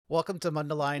Welcome to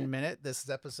Mundelein Minute. This is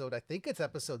I think it's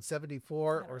episode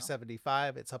 74 or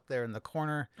 75. It's up there in the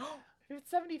corner. If it's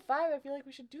 75, I feel like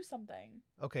we should do something.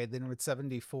 Okay, then it's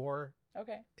 74.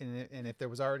 Okay. And if there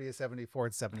was already a 74,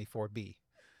 it's 74B.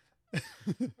 We're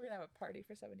going to have a party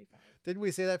for 75. Didn't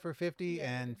we say that for 50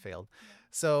 and failed? Yeah.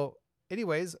 So,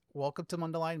 anyways, welcome to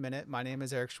Mundelein Minute. My name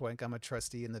is Eric Schwenk. I'm a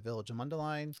trustee in the Village of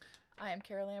Mundelein. I am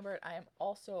Kara Lambert. I am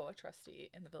also a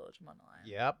trustee in the Village of Mundelein.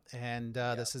 Yep. And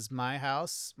This is my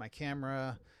house, my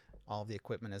camera. All of the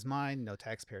equipment is mine. No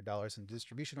taxpayer dollars in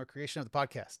distribution or creation of the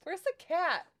podcast. Where's the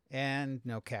cat? And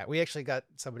no cat. We actually got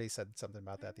somebody said something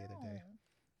about that the other day.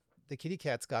 The kitty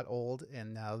cats got old,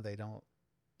 and now they don't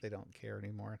care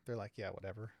anymore. They're like, yeah,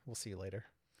 whatever. We'll see you later.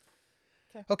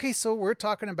 Okay, so we're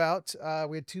talking about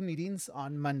we had two meetings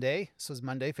on Monday. So it was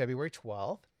Monday, February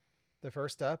 12th. The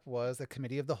first up was the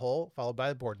committee of the whole, followed by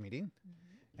a board meeting,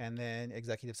 and then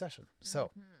executive session. So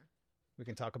we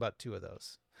can talk about two of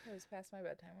those. It was past my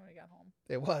bedtime when we got home.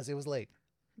 It was late.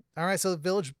 All right, so the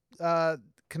village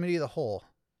committee of the whole,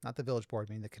 not the village board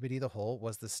meeting, the committee of the whole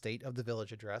was the State of the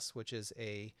Village address, which is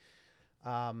a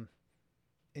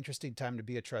interesting time to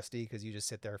be a trustee because you just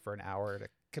sit there for an hour at a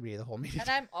committee of the whole meeting. And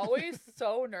I'm always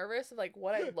so nervous of like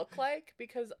what I look like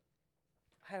because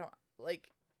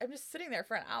I'm just sitting there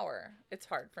for an hour. It's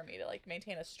hard for me to like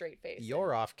maintain a straight face.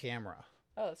 You're off camera.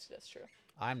 Oh, that's true.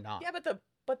 I'm not. Yeah,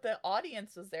 but the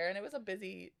audience was there and it was a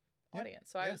busy audience,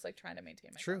 so I was like trying to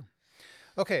maintain myself. True.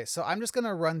 Okay, so I'm just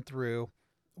gonna run through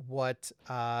what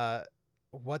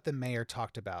the mayor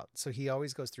talked about. So he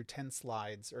always goes through 10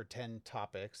 slides or 10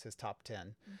 topics, his top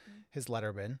 10, his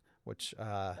Letterman, which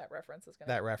that reference is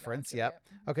gonna yep.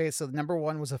 Okay, so number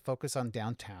one was a focus on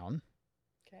downtown.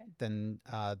 Okay. Then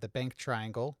the Bank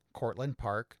Triangle, Cortlandt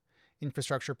Park,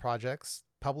 infrastructure projects,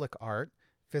 public art,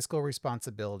 fiscal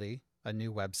responsibility, a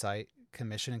new website,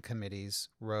 commission and committees,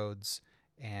 roads,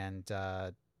 and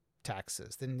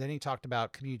taxes. Then he talked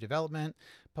about community development,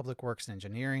 public works and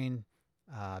engineering,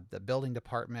 the building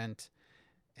department,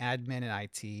 admin and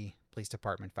IT, police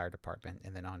department, fire department,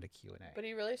 and then on to Q&A. But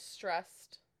he really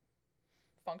stressed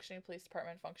functioning police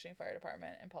department, functioning fire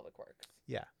department, and public works.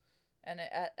 Yeah. And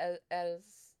at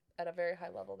a very high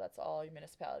level, that's all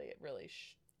municipality it really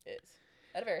is.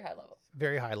 At a very high level.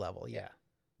 Very high level, yeah.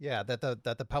 Yeah, that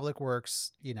the public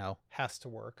works, has to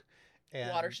work. And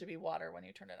water should be water when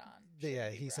you turn it on. Yeah,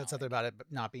 he said something about it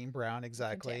not being brown,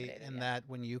 exactly. And that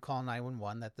when you call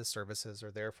 911, that the services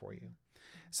are there for you.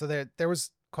 So there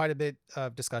was quite a bit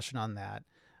of discussion on that.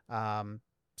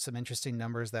 Some interesting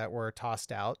numbers that were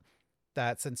tossed out,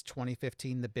 that since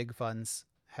 2015, the big funds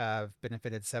have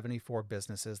benefited 74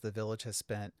 businesses. The village has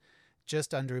spent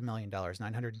just under $1 million,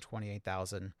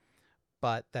 $928,000,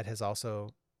 but that has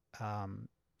also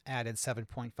added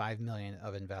 $7.5 million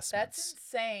of investments. That's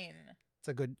insane. It's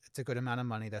a good amount of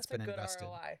money that's been invested.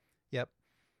 ROI. Yep.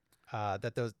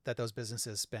 That those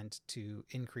businesses spent to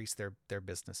increase their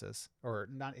businesses, or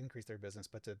not increase their business,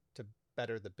 but to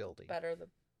better the building.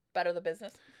 Better the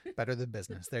business. Better the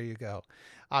business. There you go.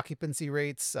 Occupancy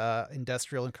rates,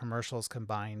 industrial and commercials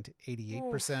combined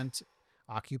 88%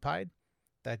 occupied.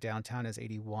 That downtown is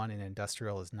 81% and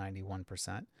industrial is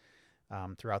 91%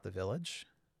 throughout the village.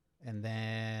 And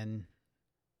then,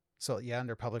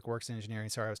 under public works and engineering,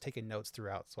 sorry, I was taking notes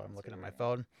throughout, so I'm looking at my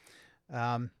phone.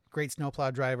 Great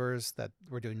snowplow drivers that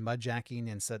were doing mud jacking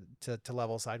instead to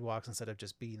level sidewalks instead of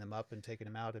just beating them up and taking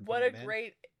them out. And what a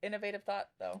great innovative thought,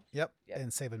 though. Yep.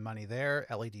 And saving money there.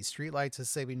 LED streetlights is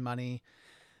saving money.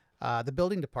 The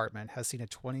building department has seen a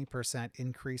 20%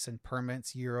 increase in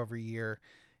permits year over year,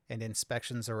 and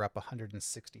inspections are up 165%.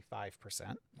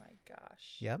 My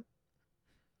gosh. Yep.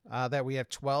 That we have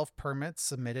 12 permits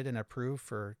submitted and approved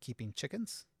for keeping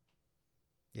chickens.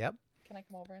 Yep. Can I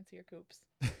come over and see your coops?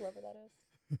 Whoever that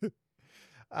is.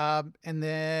 And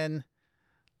then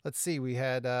let's see, we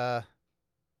had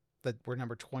we're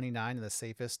number 29 and the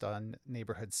safest on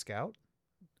Neighborhood Scout.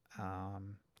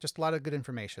 Just a lot of good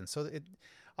information. So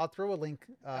I'll throw a link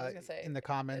in the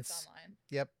comments. It's online.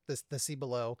 Yep, the see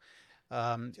below.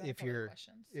 If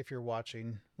you're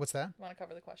watching, what's that? You want to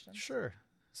cover the questions? Sure.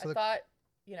 So I thought,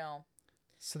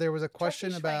 So there was a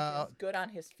question about is good on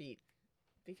his feet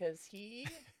because he.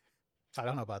 I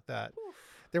don't know about that. Oof.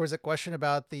 There was a question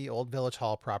about the old Village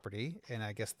Hall property, and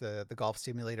I guess the golf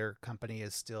simulator company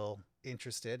is still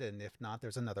interested, and if not,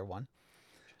 there's another one,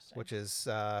 which is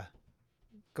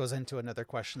goes into another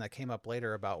question that came up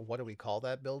later about what do we call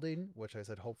that building, which I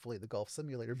said hopefully the golf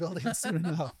simulator building soon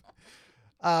enough.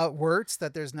 Wirtz,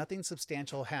 that there's nothing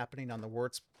substantial happening on the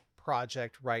Wirtz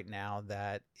project right now,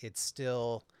 that it's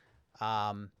still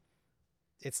going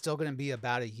to be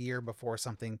about a year before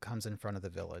something comes in front of the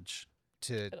village.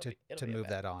 to move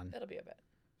that on. It'll be a bit.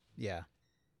 Yeah.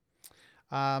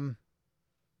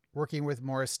 Working with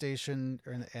Morris Station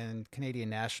and Canadian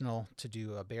National to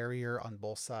do a barrier on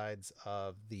both sides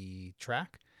of the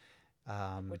track,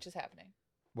 which is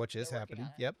happening.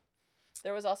 Yep.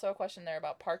 There was also a question there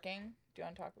about parking. Do you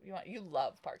want to talk? You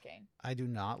love parking. I do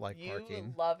not like parking.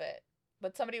 You love it,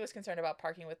 but somebody was concerned about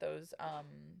parking with those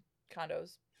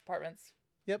condos, apartments.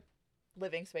 Yep.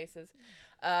 Living spaces,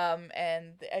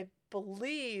 and I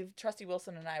believe Trustee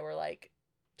Wilson and I were like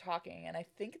talking, and I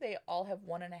think they all have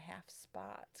 1.5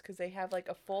 spots because they have like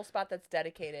a full spot that's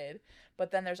dedicated,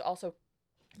 but then there's also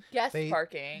guest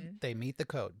parking. They meet the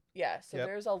code. Yeah, so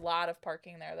there's a lot of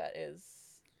parking there that is.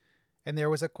 And there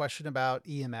was a question about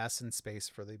EMS and space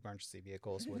for the emergency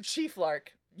vehicles. Which Chief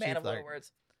Lark, man of little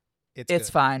words. It's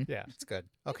fine. Yeah, it's good.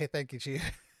 Okay, thank you,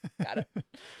 Chief. Got it.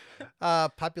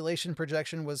 Population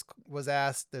projection was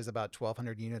asked. There's about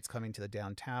 1,200 units coming to the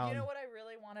downtown. You know what I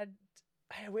really wanted?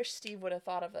 I wish Steve would have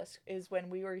thought of this, is when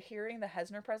we were hearing the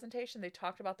Hesner presentation, they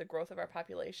talked about the growth of our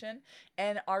population,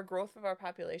 and our growth of our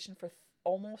population for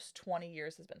almost 20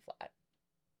 years has been flat.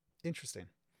 Interesting.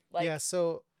 Yeah,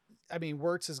 so, I mean,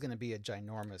 Wirtz is going to be a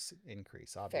ginormous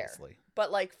increase, obviously. Fair.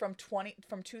 But like from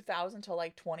 2000 to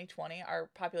like 2020, our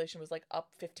population was like up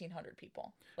 1,500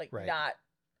 people. Like not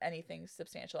anything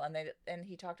substantial. And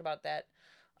he talked about that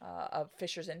of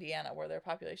Fishers, Indiana, where their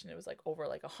population, it was like over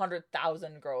like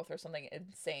 100,000 growth or something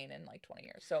insane in like 20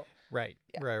 years. So right.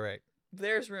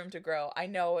 There's room to grow. I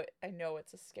know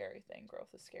it's a scary thing. Growth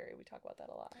is scary. We talk about that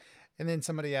a lot. And then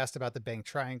somebody asked about the Bank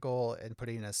Triangle and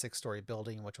putting in a 6-story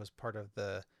building, which was part of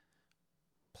the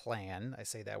plan. I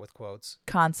say that with quotes.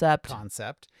 Concept.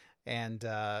 And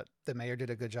the mayor did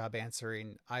a good job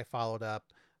answering. I followed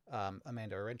up.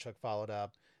 Amanda Orenchuk followed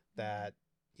up that,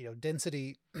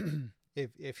 density,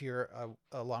 if you're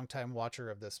a longtime watcher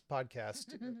of this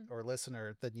podcast or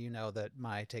listener, then you know that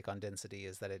my take on density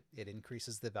is that it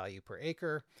increases the value per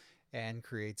acre and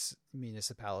creates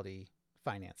municipality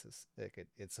finances.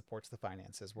 It supports the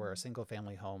finances, where a single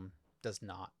family home does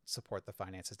not support the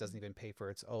finances, doesn't even pay for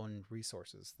its own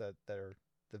resources that are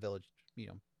the village,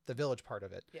 the village part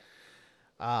of it.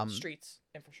 Yeah. Streets,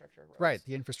 infrastructure, roads. Right.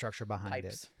 The infrastructure behind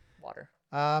Pipes, water.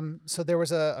 So there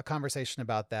was a conversation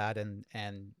about that. And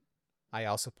I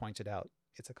also pointed out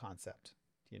it's a concept,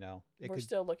 We're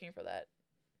still looking for that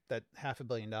 $500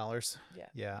 million.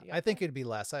 Yeah. I think it'd be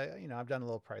less. I've done a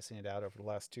little pricing it out over the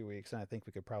last 2 weeks, and I think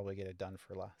we could probably get it done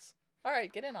for less. All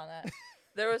right, get in on that.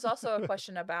 There was also a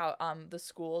question about the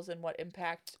schools and what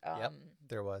impact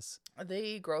there was.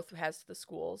 The growth has to the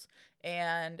schools,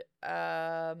 and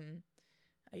I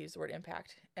use the word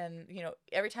impact. And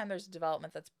every time there's a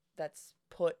development that's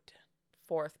put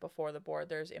forth before the board,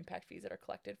 there's impact fees that are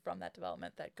collected from that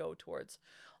development that go towards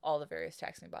all the various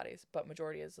taxing bodies. But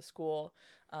majority is the school.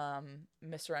 Mr.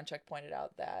 Renchuk pointed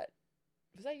out that,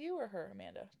 was that you or her,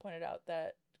 Amanda? Pointed out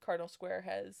that Cardinal Square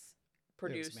has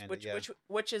produced, Amanda,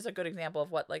 which is a good example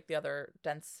of what like the other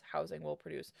dense housing will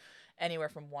produce, anywhere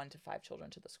from 1 to 5 children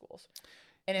to the schools.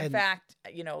 And in fact,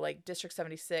 like District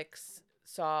 76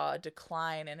 saw a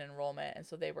decline in enrollment, and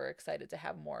so they were excited to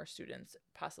have more students,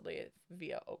 possibly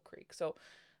via Oak Creek. So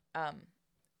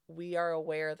we are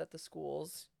aware that the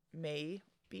schools may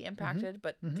be impacted,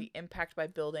 but the impact by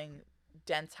building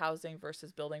dense housing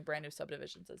versus building brand new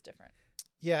subdivisions is different.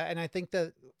 Yeah, and I think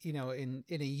that, in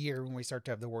a year when we start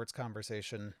to have the Wirtz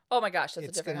conversation, oh my gosh, that's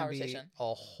a different conversation. Be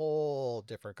a whole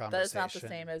different conversation. That is not the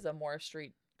same as a Morris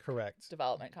Street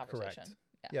development conversation.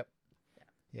 Correct. Yep.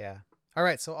 Yeah. All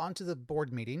right, so on to the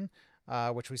board meeting,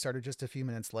 which we started just a few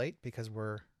minutes late because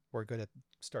we're good at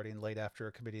starting late after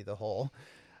a committee of the whole.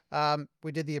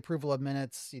 We did the approval of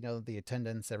minutes, the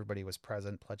attendance, everybody was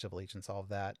present, Pledge of Allegiance, all of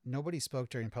that. Nobody spoke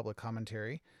during public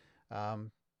commentary.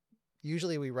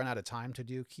 Usually we run out of time to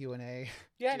do Q&A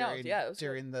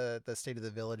during the State of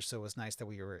the Village, so it was nice that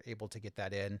we were able to get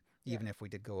that in, even if we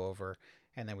did go over,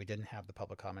 and then we didn't have the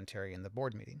public commentary in the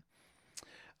board meeting.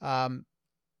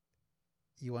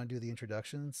 You want to do the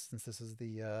introductions, since this is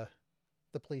the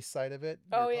police side of it?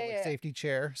 Public safety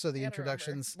chair. So the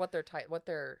introductions. What their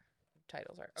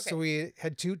titles are. Okay. So we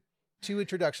had two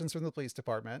introductions from the police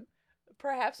department.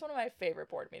 Perhaps one of my favorite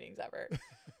board meetings ever.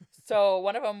 So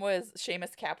one of them was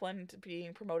Seamus Kaplan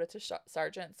being promoted to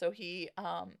sergeant. So he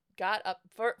got up.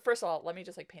 First of all, let me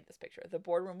just paint this picture. The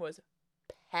boardroom was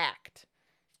packed,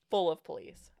 full of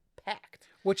police. Packed.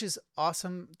 Which is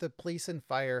awesome. The police and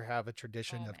fire have a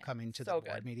tradition of coming to the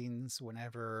board meetings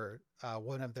whenever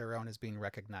one of their own is being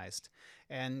recognized.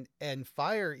 And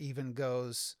fire even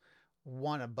goes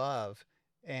one above,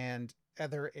 and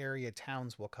other area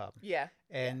towns will come. Yeah.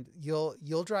 And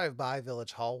you'll drive by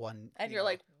Village Hall one. And you're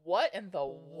like, what in the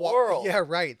world? Yeah,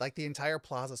 right. Like the entire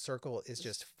Plaza Circle is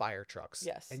just fire trucks.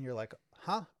 Yes. And you're like,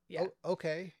 huh? Yeah. Oh,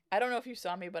 okay. I don't know if you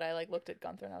saw me, but I like looked at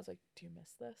Gunther and I was like, do you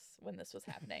miss this when this was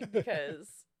happening? Because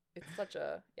it's such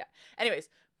a, yeah. Anyways,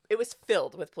 it was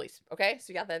filled with police. Okay.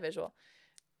 So you got that visual.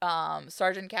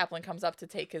 Sergeant Kaplan comes up to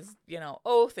take his,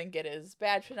 oath and get his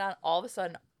badge put on. All of a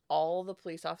sudden, all the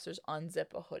police officers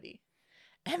unzip a hoodie.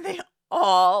 And they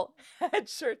all had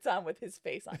shirts on with his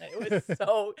face on it. It was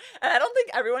so, and I don't think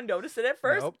everyone noticed it at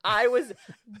first. Nope. I was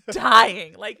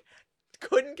dying. Like,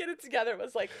 couldn't get it together. It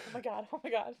was like, oh my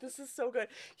god, this is so good.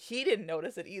 He didn't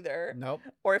notice it either. Nope.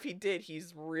 Or if he did,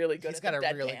 he's really good. He's at got the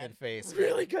a really deadpan. good face.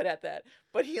 Really good at that.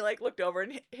 But he like looked over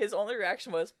and his only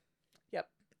reaction was, "Yep."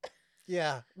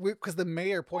 Yeah, because the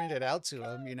mayor pointed it out to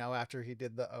him, after he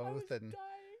did the oath and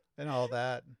all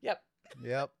that. Yep.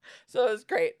 So it was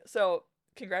great. So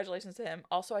congratulations to him.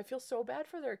 Also, I feel so bad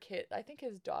for their kid. I think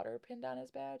his daughter pinned on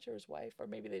his badge, or his wife, or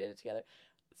maybe they did it together.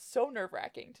 So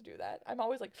nerve-wracking to do that. I'm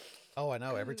always like, oh, I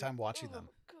know, every time watching them.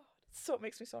 God. So it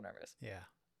makes me so nervous. Yeah.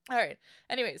 All right.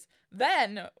 Anyways,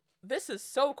 then this is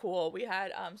so cool. We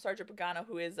had Sergeant Pagano,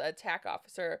 who is a TAC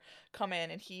officer, come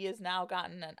in, and he has now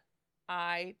gotten an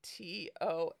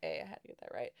ITOA, I had to get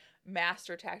that right,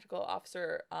 Master Tactical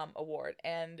Officer award.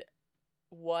 And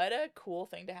what a cool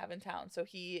thing to have in town. So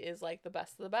he is like the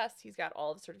best of the best. He's got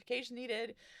all the certification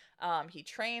needed. He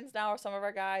trains now some of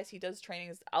our guys. He does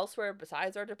trainings elsewhere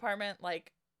besides our department.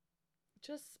 Like,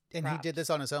 just And props. he did this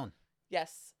on his own.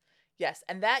 Yes.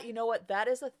 And that, you know what, that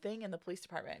is a thing in the police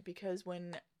department, because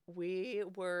when we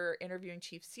were interviewing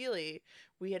Chief Seeley,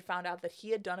 we had found out that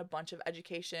he had done a bunch of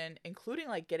education, including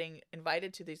like getting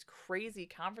invited to these crazy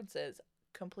conferences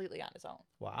completely on his own.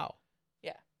 Wow.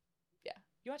 Yeah.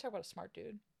 You want to talk about a smart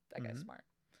dude? That guy's smart.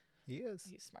 He is.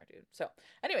 He's a smart dude. So,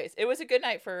 anyways, it was a good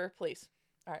night for police.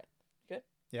 All right. Good?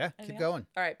 Yeah, Anything keep going. else?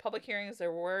 All right. Public hearings,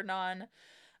 there were none.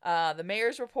 The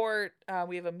mayor's report,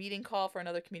 we have a meeting call for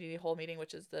another community hall meeting,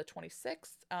 which is the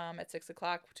 26th at 6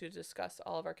 o'clock to discuss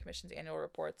all of our commission's annual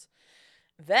reports.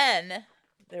 Then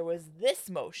there was this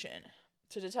motion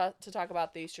to talk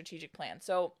about the strategic plan.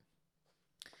 So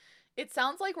it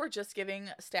sounds like we're just giving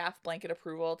staff blanket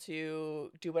approval to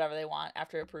do whatever they want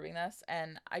after approving this.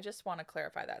 And I just want to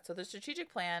clarify that. So the strategic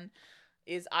plan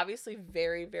is obviously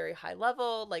very, very high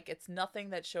level. Like, it's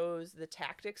nothing that shows the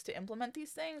tactics to implement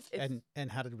these things.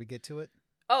 And how did we get to it?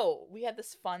 Oh, we had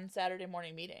this fun Saturday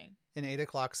morning meeting. An 8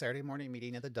 o'clock Saturday morning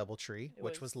meeting at the Doubletree,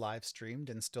 which was live streamed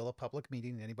and still a public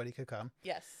meeting. Anybody could come.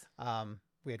 Yes.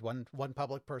 We had one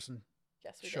public person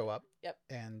show up. Yep.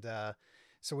 And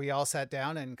so we all sat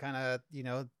down and kind of,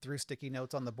 threw sticky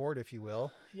notes on the board, if you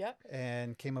will. Yep.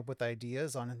 And came up with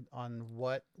ideas on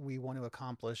what we want to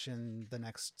accomplish in the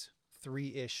next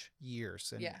 3-ish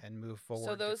years and move forward.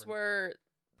 So those were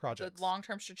projects. The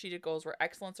long-term strategic goals were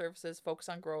excellent services, focus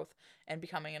on growth, and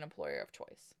becoming an employer of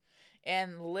choice.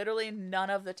 And literally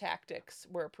none of the tactics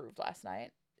were approved last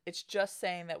night. It's just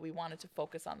saying that we wanted to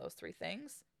focus on those 3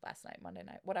 things last night, Monday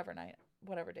night, whatever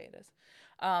day it is.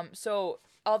 So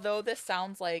although this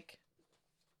sounds like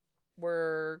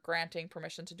we're granting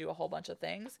permission to do a whole bunch of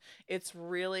things, it's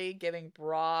really giving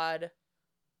broad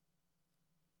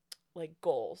like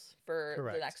goals for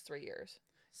Correct. the next 3 years.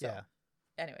 So, yeah.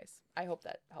 Anyways, I hope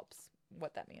that helps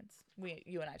what that means.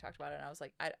 You and I talked about it, and I was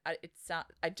like,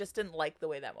 I just didn't like the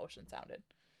way that motion sounded.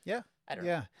 Yeah. I don't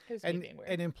know. It was being weird.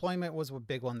 And employment was a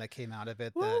big one that came out of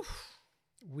it. Oof.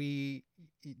 That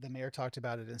the mayor talked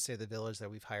about it in State of the Village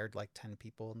that we've hired like 10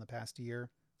 people in the past year,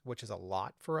 which is a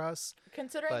lot for us.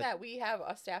 Considering that we have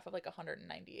a staff of like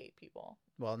 198 people.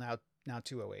 Well, now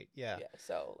 208. Yeah. Yeah.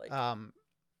 So like.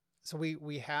 So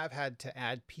we have had to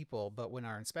add people, but when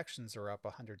our inspections are up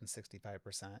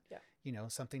 165%,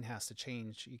 something has to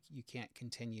change. You can't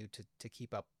continue to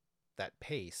keep up that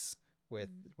pace with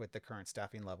the current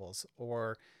staffing levels,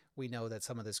 or we know that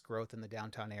some of this growth in the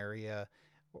downtown area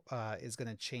is going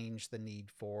to change the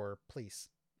need for police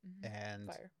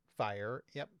and fire.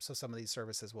 Yep. So some of these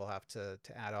services we'll have to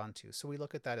add on to. So we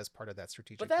look at that as part of that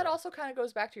strategic. But that growth. also kind of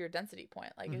goes back to your density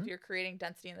point. Like if you're creating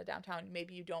density in the downtown,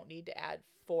 maybe you don't need to add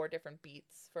 4 different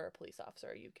beats for a police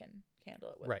officer. You can handle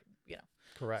it with,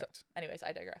 Correct. So, anyways,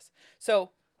 I digress.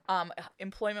 So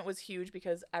employment was huge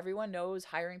because everyone knows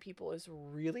hiring people is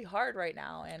really hard right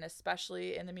now. And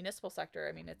especially in the municipal sector.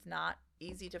 I mean, it's not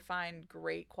easy to find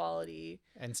great quality.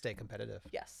 And stay competitive.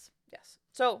 Yes.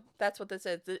 So that's what this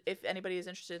is. If anybody is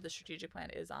interested, the strategic plan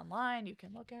is online. You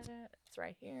can look at it. It's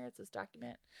right here. It's this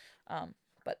document.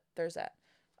 But there's that.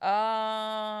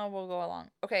 We'll go along.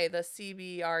 Okay, the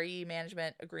CBRE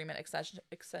management agreement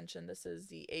extension. This is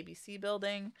the ABC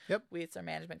building. Yep. It's a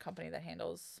management company that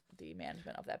handles the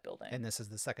management of that building. And this is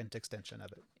the second extension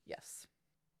of it. Yes.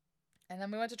 And then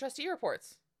we went to trustee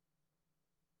reports.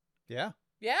 Yeah.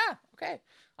 Yeah. Okay.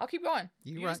 I'll keep going.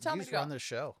 You run the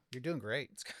show. You're doing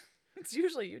great. It's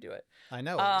usually you do it. I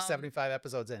know. 75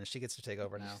 episodes in. She gets to take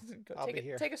over now. I'll be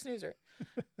here. Take a snoozer.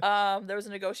 There was a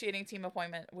negotiating team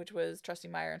appointment, which was Trustee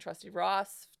Meyer and Trustee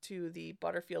Ross to the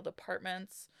Butterfield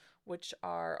Apartments, which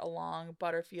are along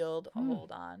Butterfield.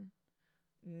 Hold on.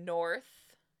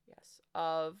 North, yes,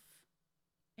 of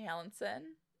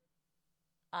Allenson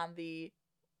on the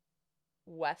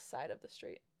west side of the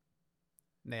street.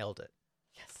 Nailed it.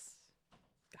 Yes.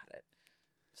 Got it.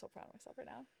 I'm so proud of myself right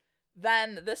now.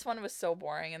 Then this one was so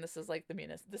boring, and this is like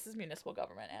this is municipal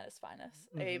government at its finest.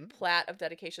 A plat of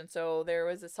dedication. So there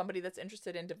was somebody that's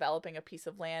interested in developing a piece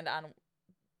of land on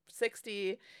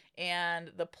 60,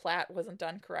 and the plat wasn't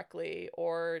done correctly,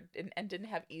 and didn't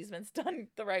have easements done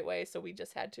the right way. So we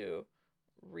just had to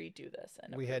redo this,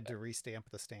 and we had to restamp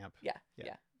the stamp. Yeah.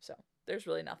 So there's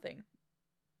really nothing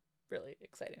really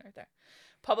exciting right there.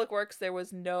 Public Works, there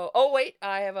was no... Oh, wait.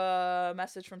 I have a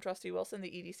message from Trustee Wilson. The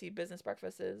EDC business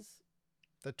breakfast is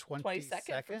the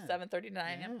 22nd from 7:30 to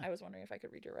 9 a.m. I was wondering if I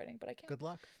could read your writing, but I can't. Good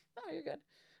luck. Oh, you're good.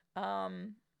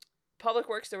 Public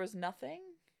Works, there was nothing,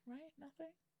 right?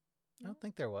 Nothing? No? I don't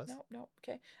think there was. No.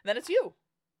 Okay. And then it's you.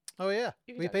 Oh, yeah.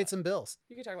 We paid some bills.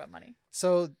 You can talk about money.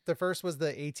 So the first was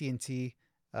the AT&T,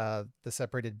 the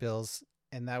separated bills,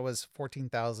 and that was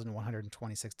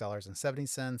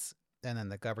 $14,126.70. And then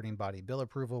the governing body bill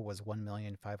approval was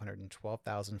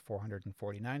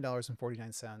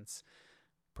 $1,512,449.49.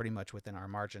 Pretty much within our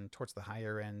margin, towards the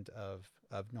higher end of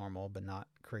normal, but not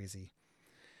crazy.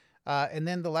 And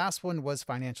then the last one was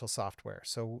financial software.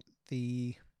 So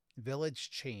the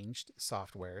village changed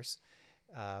softwares.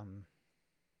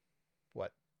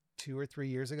 2 or 3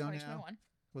 years ago 2021. now?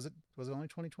 Was it only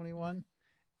 2021?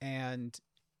 And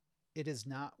it is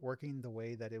not working the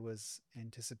way that it was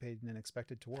anticipated and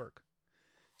expected to work.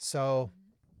 So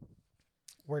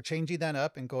we're changing that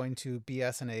up and going to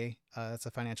BS&A. That's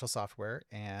a financial software,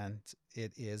 and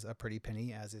it is a pretty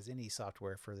penny, as is any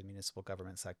software for the municipal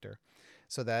government sector.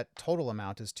 So that total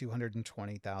amount is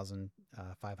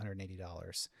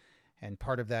 $220,580. And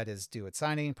part of that is due at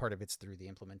signing, part of it's through the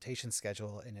implementation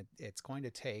schedule, and it's going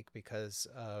to take, because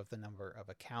of the number of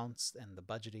accounts and the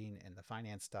budgeting and the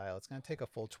finance style, it's going to take a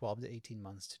full 12 to 18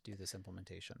 months to do this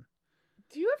implementation.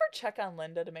 Do you ever check on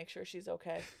Linda to make sure she's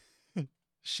okay?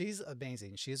 She's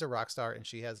amazing. She's a rock star, and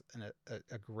she has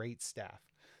a great staff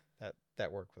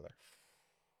that work with her.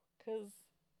 Because,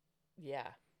 yeah,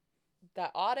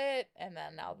 the audit, and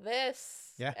then now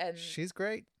this. Yeah, and she's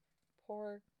great.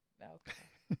 Poor. Okay.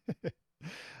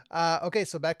 Okay,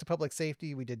 so back to public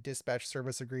safety. We did dispatch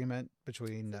service agreement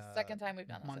between the second time we've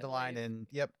done this, Mundelein and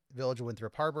Village of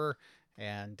Winthrop Harbor,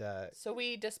 and so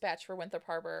we dispatch for Winthrop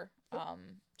Harbor,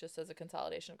 just as a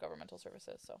consolidation of governmental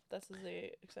services. So this is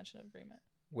the extension of agreement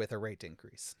with a rate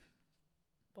increase.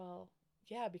 Well,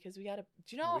 yeah, because we got to.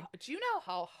 Do you know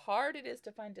how hard it is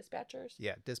to find dispatchers?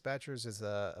 Yeah, dispatchers is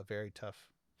a very tough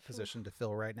position to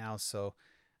fill right now, so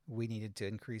we needed to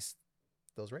increase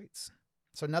those rates.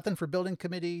 So nothing for building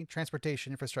committee,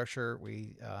 transportation, infrastructure.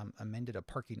 We amended a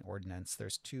parking ordinance.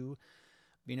 There's 2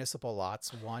 municipal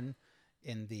lots, one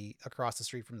in the across the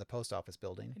street from the post office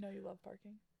building. I know you love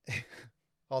parking.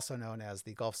 Also known as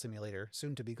the golf simulator,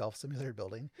 soon to be golf simulator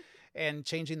building, and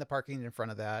changing the parking in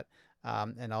front of that,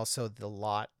 and also the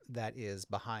lot that is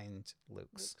behind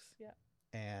Luke's. Yeah.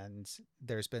 And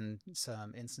there's been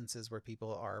some instances where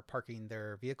people are parking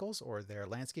their vehicles or their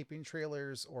landscaping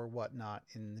trailers or whatnot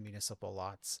in the municipal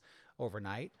lots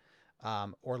overnight,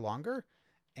 or longer.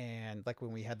 And like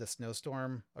when we had the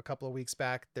snowstorm a couple of weeks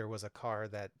back, there was a car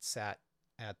that sat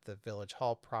at the Village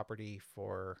Hall property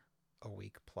for a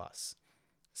week plus.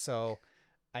 So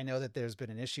I know that there's been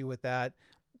an issue with that.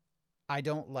 I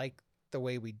don't like the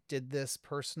way we did this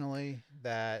personally.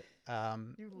 That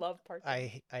you love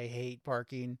parking. I hate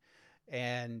parking,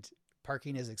 and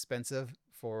parking is expensive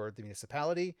for the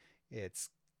municipality. It's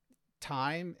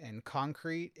time and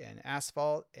concrete and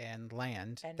asphalt and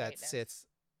land and that sits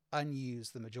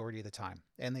unused the majority of the time,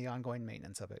 and the ongoing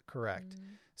maintenance of it. Correct.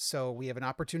 So we have an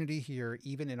opportunity here,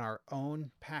 even in our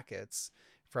own packets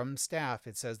from staff,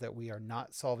 it says that we are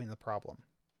not solving the problem.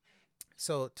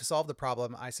 So to solve the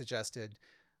problem, I suggested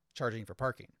charging for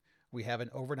parking. We have an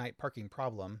overnight parking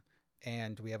problem,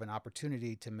 and we have an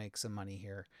opportunity to make some money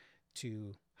here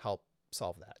to help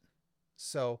solve that.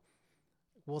 So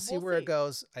we'll see We'll where it see.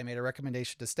 goes. I made a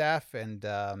recommendation to staff, and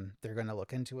they're going to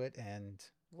look into it, and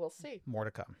We'll see. more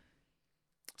to come.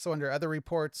 So under other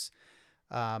reports,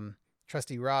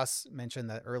 Trustee Ross mentioned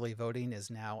that early voting is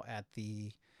now at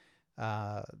the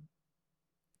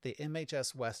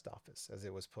MHS West office, as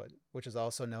it was put, which is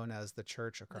also known as the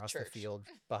church across the field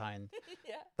behind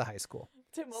Yeah. the high school.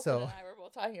 Tim Wilson and I were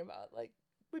both talking about, like,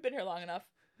 we've been here long enough.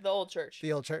 The old church.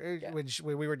 The old church. Yeah.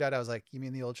 When we were done, I was like, "You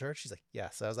mean the old church?" She's like,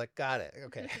 "Yes." I was like, "Got it.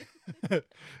 Okay."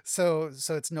 So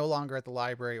it's no longer at the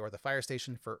library or the fire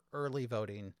station for early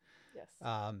voting. Yes.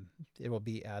 It will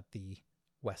be at the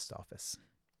West office.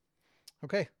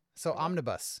 Okay. So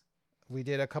Omnibus, we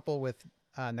did a couple with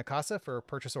Nakasa for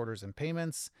purchase orders and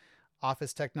payments,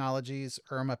 Office Technologies,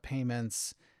 Irma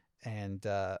payments, and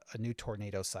a new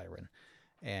tornado siren.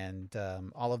 And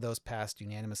all of those passed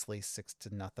unanimously,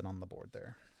 6-0 on the board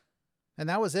there. And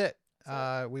that was it.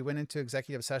 We went into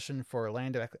executive session for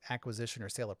land acquisition or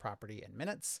sale of property in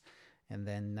minutes. And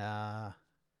then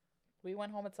we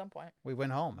went home at some point. We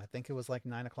went home. I think it was like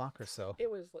 9 o'clock or so.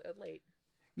 It was late.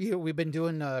 We've been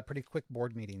doing pretty quick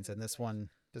board meetings, and this one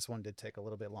did take a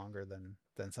little bit longer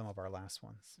than some of our last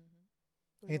ones.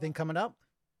 Mm-hmm. Anything coming up?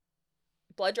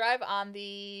 Blood drive on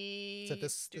the... Is it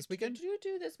this weekend?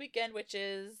 This weekend, which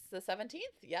is the 17th.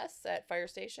 Yes, at Fire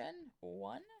Station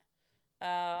 1.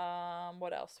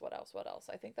 What else?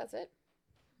 I think that's it.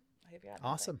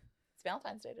 Awesome. It's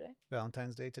Valentine's Day today.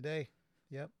 Valentine's Day today.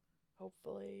 Yep.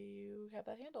 Hopefully you have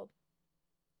that handled.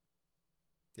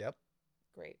 Yep.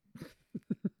 Great.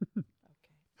 Okay.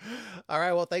 All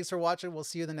right. Well, thanks for watching. We'll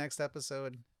see you in the next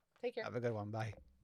episode. Take care. Have a good one. Bye.